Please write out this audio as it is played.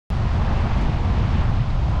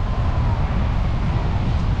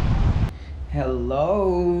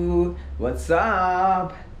Hello, what's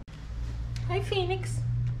up? Hi Phoenix.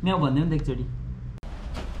 Now भन्दै नि एकचोटी.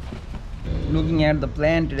 Looking at the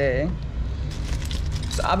plan today.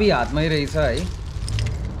 चाबी हातमै रहेछ है.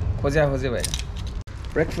 खोजे भएर.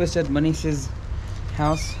 Breakfast at Manish's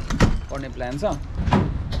house. गर्ने plan छ.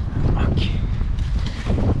 Okay.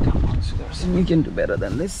 Come on, Sudarshan, you can do better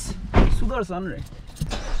than this. Sudarshan रे.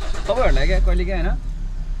 तपाईहरुलाई के कहिले के हैन?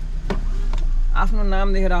 आफ्नो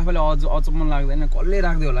नाम देखेर आफैले अचम्म लाग्दैन कसले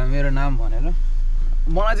राख्दै होला मेरो नाम भनेर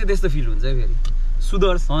मलाई चाहिँ त्यस्तो फिल हुन्छ है फेरि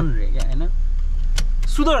सुदर्शन रे के हैन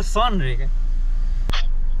सुदर्शन रे के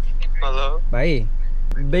हेलो भाइ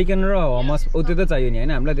बेकन र हमस उतै त चाहियो नि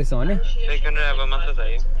हैन हामीलाई त्यसो भने बेकन र अब मात्र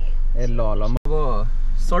चाहियो ए ल अब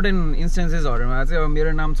सर्टेन इन्स्टेन्सेसहरुमा चाहिँ अब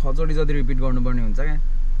मेरो नाम 6 चोटी जति रिपिट गर्नुपर्ने हुन्छ के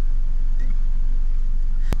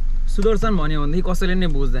सुदर्शन भन्यो भनेदेखि कसैले नै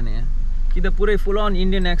बुझ्दैन यहाँ कि त पुरै फुल अन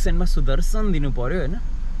इन्डियन एक्सेन्टमा सुदर्शन दिनु पर्यो हैन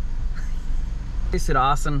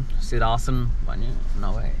सिरासन भन्यो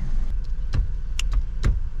नभए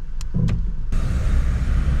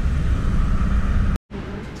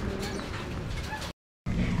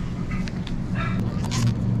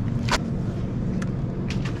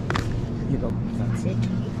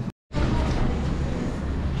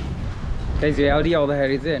त्यही आउँदै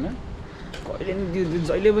आउँदाखेरि चाहिँ हैन कहिले नि त्यो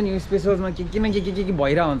जहिले पनि स्पेसल्समा के न के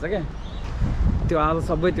भइरा हुन्छ क्या त्यो आज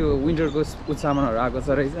सबै त्यो विन्टरको सामानहरु आएको छ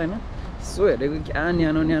रहेछ हैन सो हेरेको क्या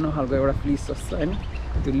न्यानो खालको एउटा फ्लिस जस्तो हैन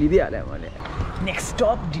त्यो लिदिहाले मैले next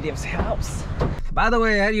stop डिडेभ्स house by the way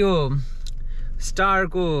यार यो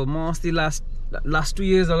स्टारको म अस्ति लास्ट 2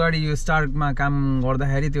 इयर्स अगाडि यो स्टारमा काम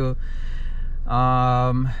गर्दाखेरि त्यो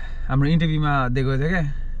हाम्रो इन्टरभ्यूमा दिएको थियो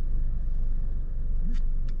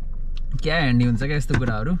क्या ह्यान्डी हुन्छ क्या यस्तो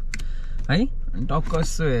कुराहरु है टक्क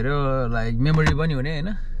यसो हेर्यो लाइक मेमोरी पनि हुने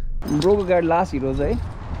हैन ब्रोको गाडी लास्ट हिरो चाहिँ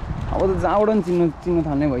अब त जहाँबाट पनि चिन्न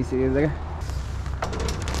थाल्ने भइसकेको छ क्या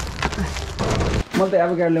मैले त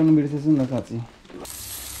अब गाडी ल्याउनु बिर्सेछु नि त साँच्ची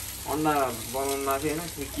अन्डा बनाउनमा चाहिँ हैन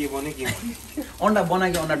के बने के अन्डा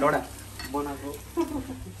बनाके अन्डा डडा बनाको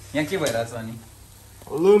यहाँ के भइराछ अनि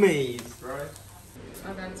लुमेज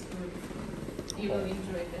Oh, that's good. You will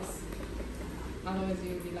enjoy this. Otherwise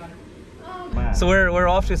you will be like, oh. So we're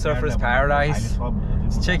off to Surfer's Paradise,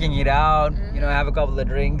 just checking it out, you know, have a couple of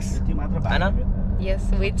drinks. Anna? Yes,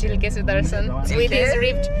 with Jilke Sudarshan,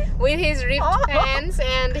 with his ripped pants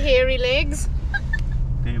and hairy legs.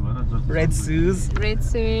 Red shoes,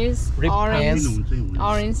 Ripped pants,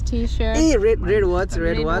 orange t-shirt. hey, red watch.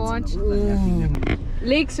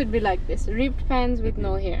 Legs should be like this, ripped pants with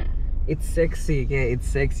no hair. It's sexy, okay? It's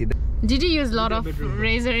sexy. Did you use a lot of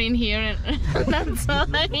razor in here? That's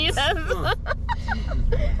all I need.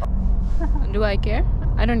 Do I care?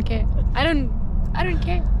 I don't care. I don't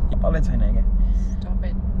care. Stop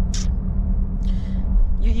it.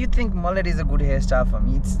 You think mullet is a good hairstyle for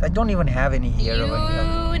me? I don't even have any hair over here.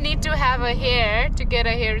 You need to have a hair to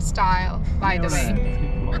get a hairstyle, by the way.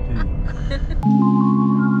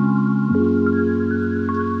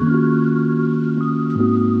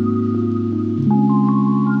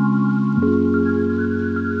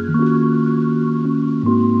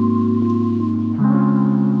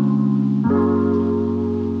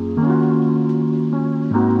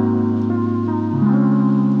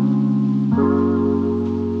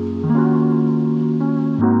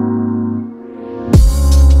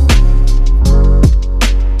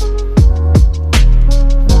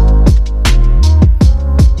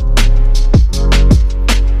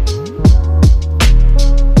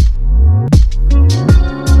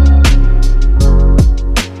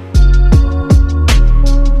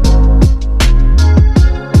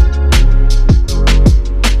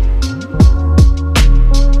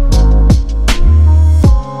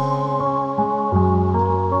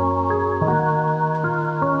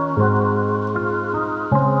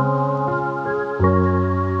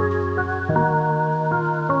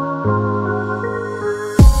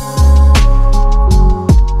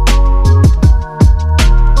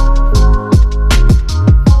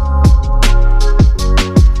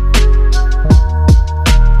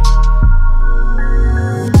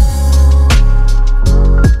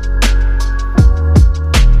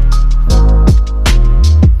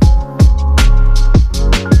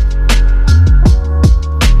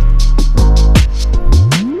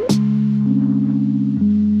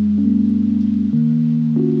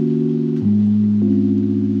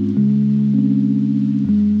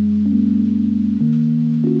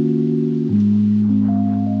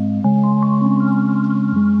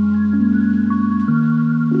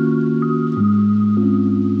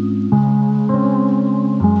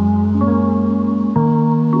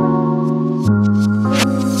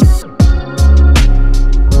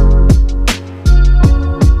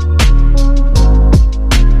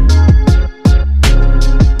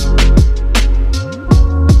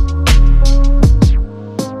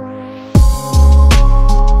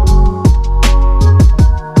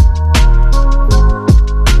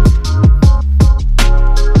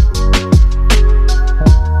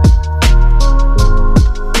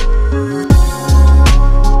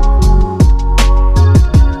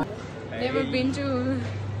 into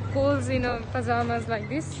Kohl's in pajamas like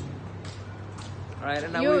this. Alright,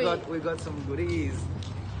 and now we got some goodies.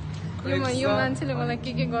 यो मान्छेले मलाई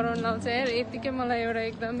के गराउन लाउँछ यार यतिकै मलाई एउटा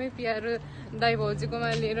एकदमै प्यारो दाइ भाउजूकोमा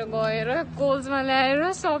लिएर गएर कोल्समा ल्याएर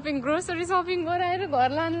शपिङ ग्रोसरी शपिङ गराएर घर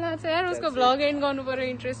लान लाग्छ यार उसको भ्लग एन्ड गर्नु पर्यो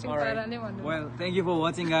इन्ट्रेस्टिङ पाराले भन्नु Well, thank you for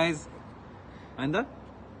watching, guys.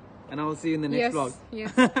 And I will see you in the next vlog.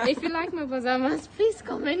 Yes. If you like my pajamas, please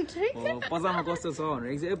comment. पजामा कस्तो छ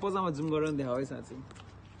भनेर ए पजामा जुम गरेर देखाऊ है साथी.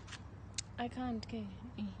 I can't. Okay.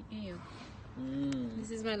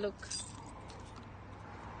 This is my look.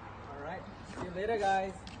 Alright. See you later,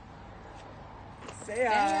 guys. See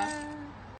ya.